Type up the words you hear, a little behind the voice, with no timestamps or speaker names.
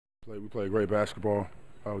We played great basketball.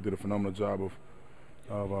 We did a phenomenal job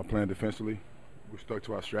of playing defensively. We stuck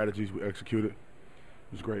to our strategies. We executed.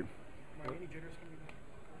 It was great. Any jitters can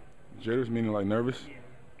be Jitters meaning like nervous? Yeah.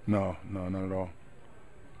 No, none at all.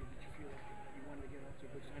 Did you feel like you wanted to get off to a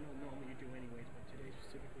good start? I know normally you do anyways, but today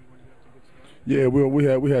specifically you wanted to get off to a good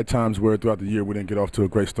start? Yeah, we had times where throughout the year we didn't get off to a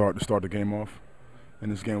great start to start the game off,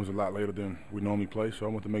 and this game was a lot later than we normally play. So I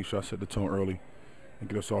want to make sure I set the tone early and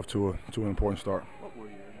get us off to an important start. What were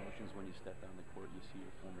your emotions when you stepped down the court? You see your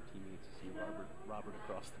former teammates, you see Robert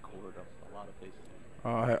across the court, a lot of faces.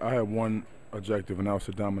 I had one objective, and that was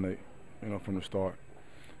to dominate, from the start,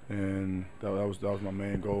 and that was my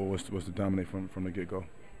main goal was to dominate from the get-go. Are you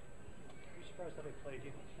surprised how they played you?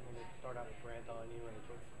 I mean, they start out with Grant on you and it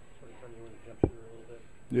sort of turn you into a jump shooter a little bit.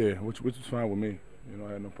 Yeah, which is fine with me.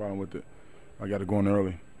 I had no problem with it. I got it going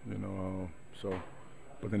early,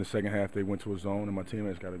 But then the second half they went to a zone and my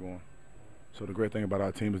teammates got it going. So the great thing about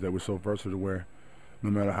our team is that we're so versatile where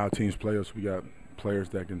no matter how teams play us, we got players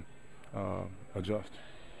that can adjust.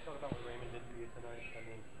 Talk about what Raymond did for you tonight. I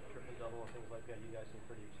mean, triple-double and things like that. You guys seem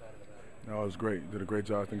pretty excited about it. No, it was great. Did a great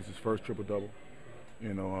job. I think it's his first triple-double.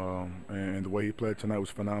 And the way he played tonight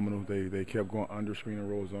was phenomenal. They kept going under screen and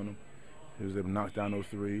rolls on him. He was able to knock down those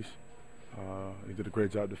threes. He did a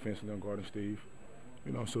great job defensively on guarding Steve.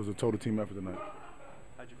 So it was a total team effort tonight.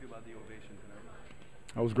 How'd you feel about the ovation tonight?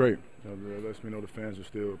 That was great. It lets me know the fans are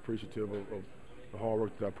still appreciative of the hard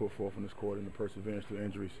work that I put forth on this court and the perseverance through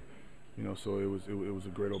injuries. So it was a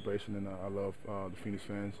great ovation, and I love the Phoenix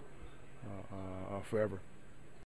fans forever.